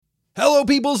Hello,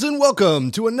 peoples, and welcome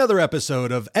to another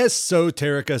episode of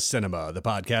Esoterica Cinema, the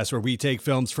podcast where we take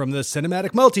films from the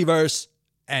cinematic multiverse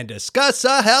and discuss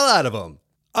the hell out of them.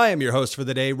 I am your host for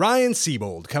the day, Ryan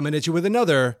Siebold, coming at you with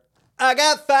another I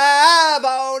Got 5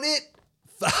 on It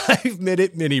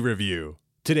 5-minute mini review.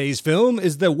 Today's film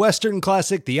is the Western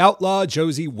classic The Outlaw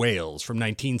Josey Wales from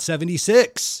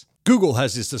 1976. Google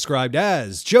has this described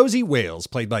as, Josey Wales,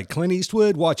 played by Clint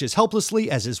Eastwood, watches helplessly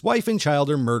as his wife and child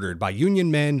are murdered by Union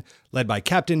men led by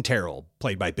Captain Terrell,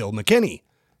 played by Bill McKinney.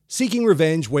 Seeking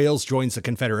revenge, Wales joins the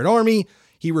Confederate Army.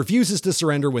 He refuses to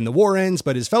surrender when the war ends,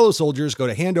 but his fellow soldiers go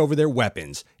to hand over their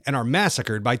weapons and are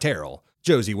massacred by Terrell.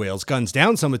 Josey Wales guns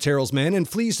down some of Terrell's men and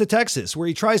flees to Texas, where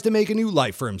he tries to make a new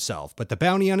life for himself, but the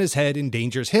bounty on his head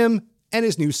endangers him and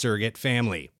his new surrogate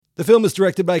family. The film is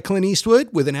directed by Clint Eastwood,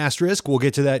 with an asterisk, we'll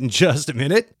get to that in just a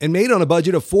minute, and made on a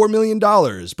budget of $4 million,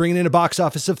 bringing in a box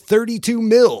office of $32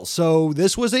 million, so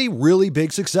this was a really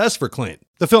big success for Clint.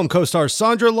 The film co-stars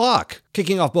Sandra Locke,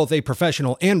 kicking off both a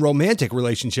professional and romantic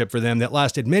relationship for them that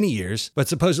lasted many years, but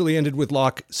supposedly ended with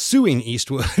Locke suing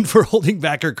Eastwood for holding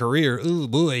back her career, ooh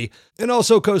boy. And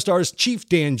also co-stars Chief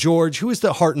Dan George, who is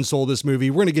the heart and soul of this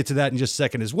movie, we're going to get to that in just a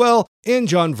second as well, and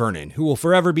John Vernon, who will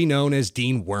forever be known as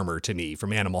Dean Wormer to me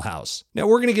from Animal House. Now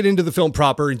we're going to get into the film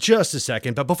proper in just a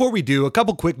second, but before we do, a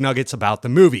couple quick nuggets about the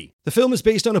movie. The film is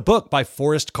based on a book by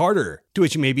Forrest Carter, to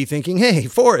which you may be thinking, hey,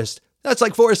 Forrest, that's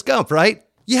like Forrest Gump, right?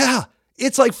 Yeah,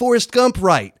 it's like Forrest Gump,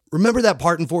 right? Remember that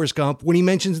part in Forrest Gump when he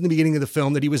mentions in the beginning of the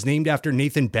film that he was named after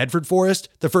Nathan Bedford Forrest,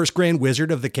 the first Grand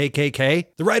Wizard of the KKK?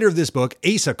 The writer of this book,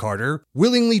 Asa Carter,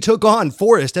 willingly took on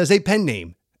Forrest as a pen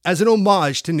name, as an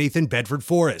homage to Nathan Bedford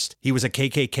Forrest. He was a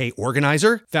KKK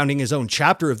organizer, founding his own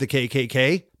chapter of the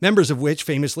KKK, members of which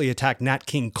famously attacked Nat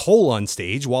King Cole on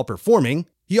stage while performing.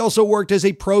 He also worked as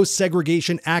a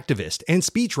pro-segregation activist and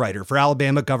speechwriter for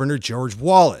Alabama Governor George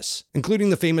Wallace, including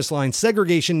the famous line,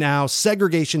 "Segregation now,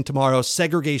 segregation tomorrow,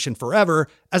 segregation forever,"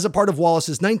 as a part of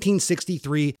Wallace's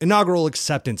 1963 inaugural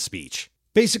acceptance speech.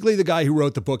 Basically, the guy who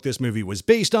wrote the book this movie was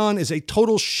based on is a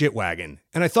total shitwagon,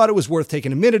 and I thought it was worth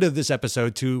taking a minute of this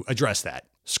episode to address that.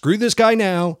 Screw this guy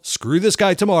now, screw this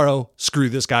guy tomorrow, screw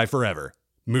this guy forever.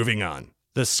 Moving on.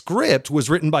 The script was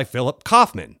written by Philip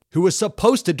Kaufman, who was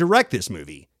supposed to direct this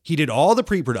movie. He did all the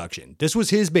pre-production. This was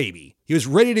his baby. He was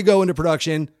ready to go into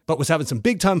production, but was having some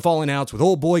big-time falling outs with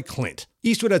old boy Clint.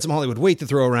 Eastwood had some Hollywood weight to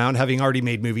throw around, having already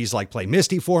made movies like Play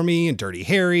Misty for Me and Dirty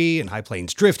Harry and High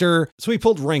Plains Drifter, so he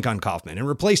pulled rank on Kaufman and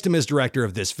replaced him as director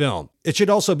of this film. It should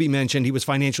also be mentioned he was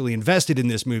financially invested in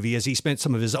this movie as he spent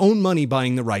some of his own money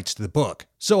buying the rights to the book.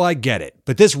 So I get it,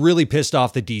 but this really pissed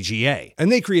off the DGA,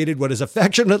 and they created what is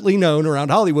affectionately known around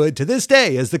Hollywood to this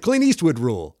day as the Clint Eastwood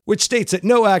rule, which states that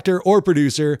no actor or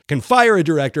producer can fire a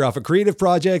director off a creative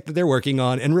project that they're working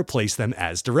on and replace them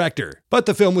as director. But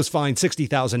the film was fined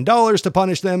 $60,000 to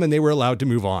punish them, and they were allowed to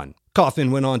move on.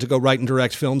 Kaufman went on to go write and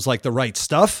direct films like The Right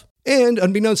Stuff, and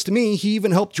unbeknownst to me, he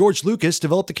even helped George Lucas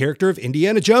develop the character of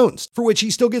Indiana Jones, for which he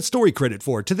still gets story credit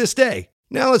for to this day.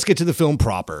 Now let's get to the film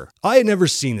proper. I had never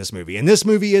seen this movie, and this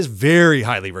movie is very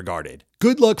highly regarded.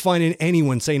 Good luck finding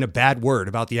anyone saying a bad word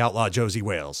about The Outlaw Josey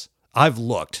Wales. I've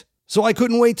looked. So I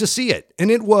couldn't wait to see it, and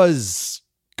it was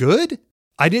good?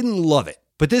 I didn't love it.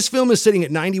 But this film is sitting at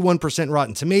 91%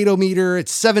 Rotten Tomato meter.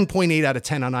 It's 7.8 out of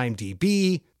 10 on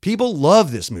IMDb. People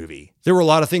love this movie. There were a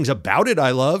lot of things about it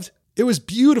I loved. It was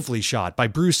beautifully shot by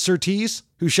Bruce Surtees,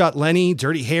 who shot Lenny,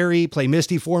 Dirty Harry, Play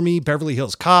Misty for Me, Beverly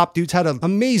Hills Cop. Dude's had an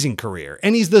amazing career.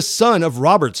 And he's the son of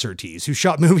Robert Surtees, who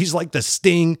shot movies like The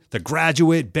Sting, The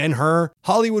Graduate, Ben-Hur.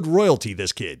 Hollywood royalty,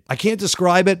 this kid. I can't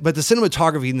describe it, but the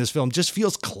cinematography in this film just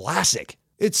feels classic.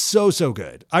 It's so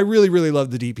good. I really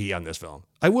love the DP on this film.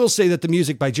 I will say that the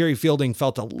music by Jerry Fielding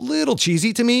felt a little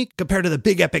cheesy to me compared to the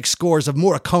big epic scores of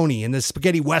Morricone and the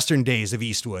spaghetti western days of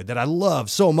Eastwood that I love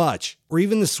so much. Or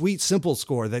even the sweet, simple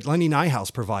score that Lenny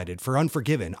Nyhouse provided for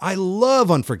Unforgiven. I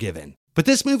love Unforgiven. But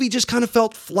this movie just kind of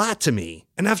felt flat to me.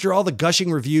 And after all the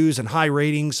gushing reviews and high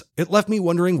ratings, it left me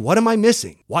wondering, what am I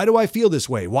missing? Why do I feel this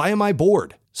way? Why am I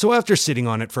bored? So after sitting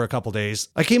on it for a couple days,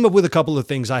 I came up with a couple of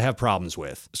things I have problems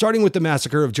with. Starting with the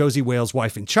massacre of Josey Wales'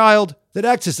 wife and child, that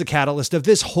acts as the catalyst of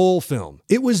this whole film.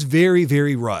 It was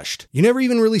very rushed. You never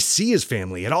even really see his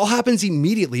family. It all happens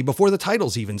immediately before the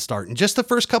titles even start, in just the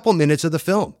first couple minutes of the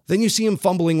film. Then you see him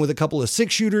fumbling with a couple of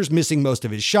six-shooters, missing most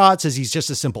of his shots as he's just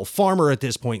a simple farmer at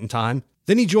this point in time.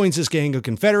 Then he joins this gang of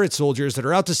Confederate soldiers that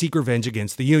are out to seek revenge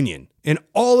against the Union. And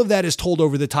all of that is told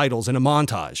over the titles in a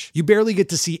montage. You barely get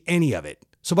to see any of it.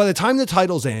 So by the time the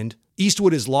titles end,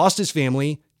 Eastwood has lost his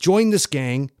family, joined this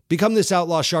gang, become this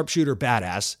outlaw sharpshooter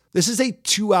badass. This is a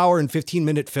 2 hour and 15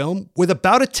 minute film with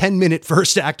about a 10-minute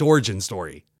first act origin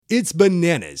story. It's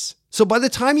bananas. So by the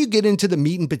time you get into the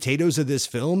meat and potatoes of this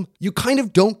film, you kind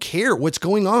of don't care what's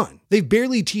going on. They've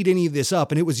barely teed any of this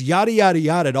up, and it was yada yada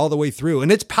yada all the way through,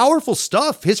 and it's powerful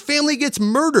stuff. His family gets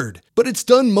murdered, but it's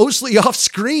done mostly off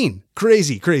screen.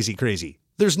 Crazy, crazy, crazy.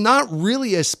 There's not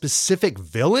really a specific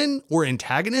villain or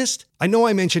antagonist. I know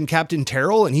I mentioned Captain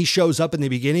Terrell, and he shows up in the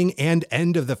beginning and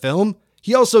end of the film.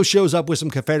 He also shows up with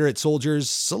some Confederate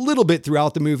soldiers a little bit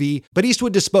throughout the movie, but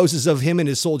Eastwood disposes of him and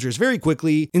his soldiers very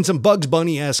quickly in some Bugs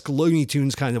Bunny-esque Looney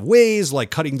Tunes kind of ways,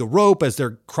 like cutting the rope as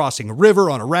they're crossing a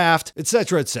river on a raft,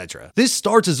 etc., etc. This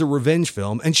starts as a revenge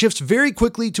film and shifts very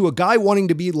quickly to a guy wanting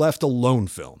to be left alone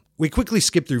film. We quickly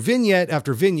skip through vignette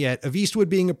after vignette of Eastwood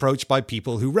being approached by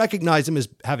people who recognize him as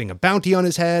having a bounty on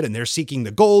his head, and they're seeking the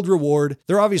gold reward.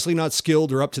 They're obviously not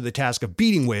skilled or up to the task of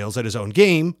beating whales at his own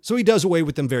game, so he does away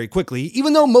with them very quickly,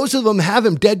 even though most of them have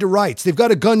him dead to rights. They've got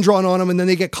a gun drawn on him, and then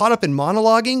they get caught up in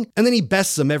monologuing, and then he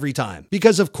bests them every time.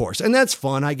 Because of course, and that's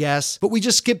fun, I guess, but we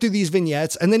just skip through these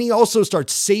vignettes, and then he also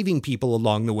starts saving people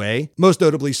along the way, most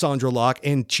notably Sandra Locke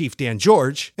and Chief Dan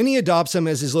George, and he adopts them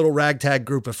as his little ragtag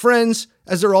group of friends,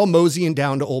 as they're all moseying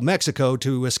down to old Mexico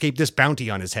to escape this bounty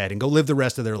on his head and go live the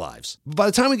rest of their lives. But by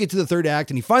the time we get to the third act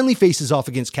and he finally faces off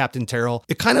against Captain Terrell,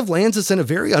 it kind of lands us in a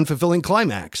very unfulfilling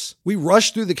climax. We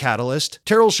rush through the catalyst,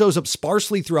 Terrell shows up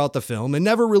sparsely throughout the film and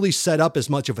never really set up as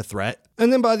much of a threat,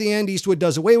 and then by the end Eastwood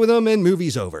does away with him and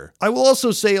movie's over. I will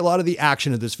also say a lot of the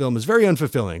action of this film is very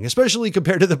unfulfilling, especially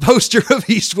compared to the poster of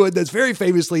Eastwood that's very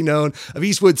famously known of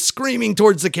Eastwood screaming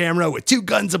towards the camera with two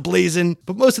guns ablazing,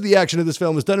 but most of the action of this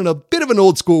film is done in a bit of an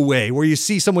old school way where you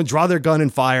see someone draw their gun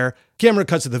and fire, camera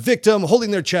cuts to the victim holding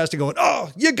their chest and going,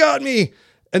 "Oh, you got me!"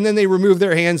 And then they remove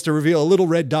their hands to reveal a little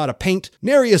red dot of paint,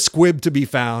 nary a squib to be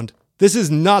found. This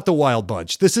is not the Wild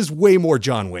Bunch. This is way more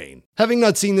John Wayne. Having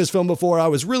not seen this film before, I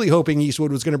was really hoping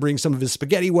Eastwood was going to bring some of his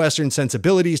spaghetti western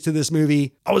sensibilities to this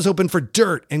movie. I was hoping for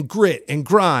dirt and grit and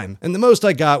grime, and the most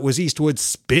I got was Eastwood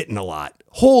spitting a lot.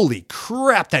 Holy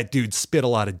crap, that dude spit a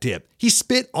lot of dip. He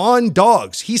spit on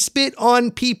dogs. He spit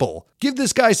on people. Give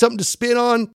this guy something to spit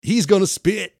on, he's gonna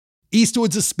spit.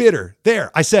 Eastwood's a spitter.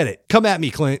 There, I said it. Come at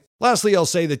me, Clint. Lastly, I'll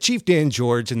say that Chief Dan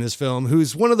George in this film,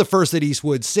 who's one of the first that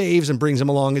Eastwood saves and brings him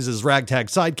along as his ragtag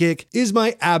sidekick, is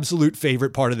my absolute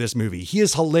favorite part of this movie. He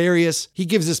is hilarious. He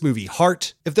gives this movie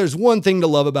heart. If there's one thing to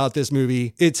love about this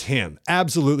movie, it's him.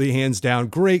 Absolutely, hands down,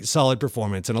 great, solid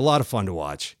performance and a lot of fun to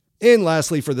watch. And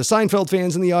lastly, for the Seinfeld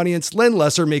fans in the audience, Len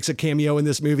Lesser makes a cameo in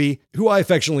this movie, who I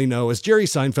affectionately know as Jerry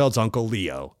Seinfeld's Uncle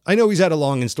Leo. I know he's had a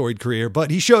long and storied career, but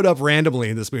he showed up randomly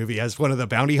in this movie as one of the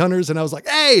bounty hunters, and I was like,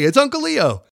 hey, it's Uncle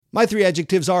Leo. My three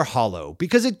adjectives are hollow,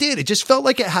 because it just felt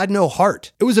like it had no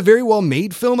heart. It was a very well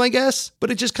made film, I guess,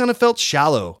 but it just kind of felt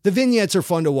shallow. The vignettes are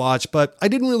fun to watch, but I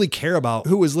didn't really care about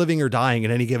who was living or dying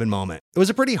at any given moment. It was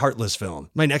a pretty heartless film.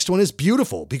 My next one is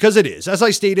beautiful, because it is. As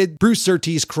I stated, Bruce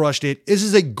Surtees crushed it. This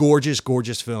is a gorgeous,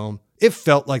 gorgeous film. It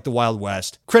felt like the Wild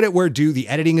West. Credit where due, the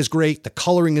editing is great, the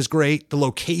coloring is great, the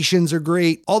locations are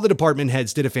great. All the department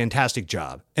heads did a fantastic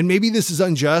job. And maybe this is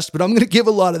unjust, but I'm going to give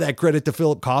a lot of that credit to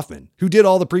Philip Kaufman, who did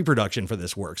all the pre-production for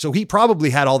this work. So he probably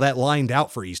had all that lined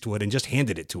out for Eastwood and just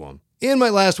handed it to him. And my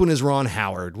last one is Ron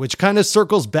Howard, which kind of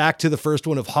circles back to the first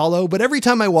one of Hollow, but every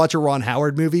time I watch a Ron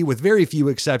Howard movie, with very few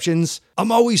exceptions,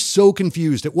 I'm always so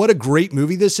confused at what a great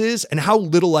movie this is and how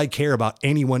little I care about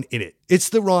anyone in it. It's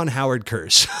the Ron Howard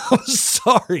curse. I'm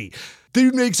sorry.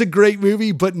 Dude makes a great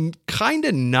movie, but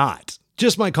kinda not.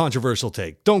 Just my controversial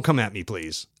take. Don't come at me,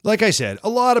 please. Like I said, a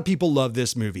lot of people love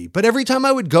this movie, but every time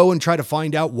I would go and try to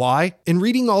find out why, in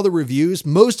reading all the reviews,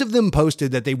 most of them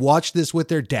posted that they watched this with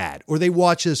their dad or they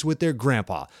watched this with their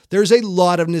grandpa. There's a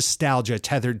lot of nostalgia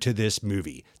tethered to this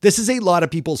movie. This is a lot of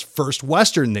people's first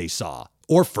Western they saw.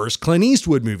 Or first Clint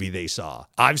Eastwood movie they saw.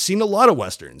 I've seen a lot of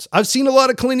Westerns. I've seen a lot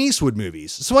of Clint Eastwood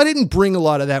movies, so I didn't bring a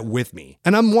lot of that with me.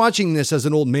 And I'm watching this as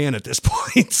an old man at this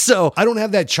point, so I don't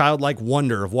have that childlike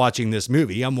wonder of watching this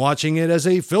movie. I'm watching it as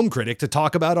a film critic to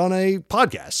talk about on a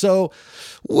podcast. So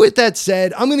with that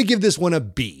said, I'm going to give this one a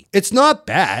B. It's not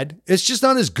bad. It's just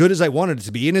not as good as I wanted it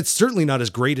to be, and it's certainly not as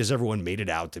great as everyone made it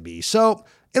out to be. So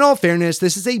in all fairness,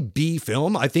 this is a B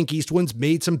film. I think Eastwood's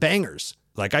made some bangers.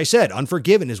 Like I said,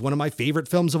 Unforgiven is one of my favorite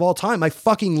films of all time. I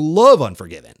fucking love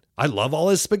Unforgiven. I love all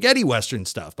his spaghetti western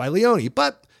stuff by Leone,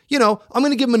 but, I'm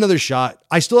going to give him another shot.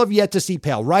 I still have yet to see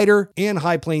Pale Rider and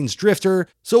High Plains Drifter,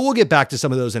 so we'll get back to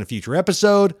some of those in a future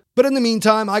episode. But in the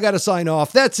meantime, I got to sign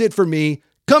off. That's it for me.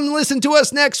 Come listen to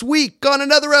us next week on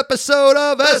another episode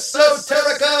of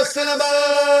Esoterica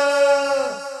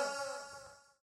Cinema!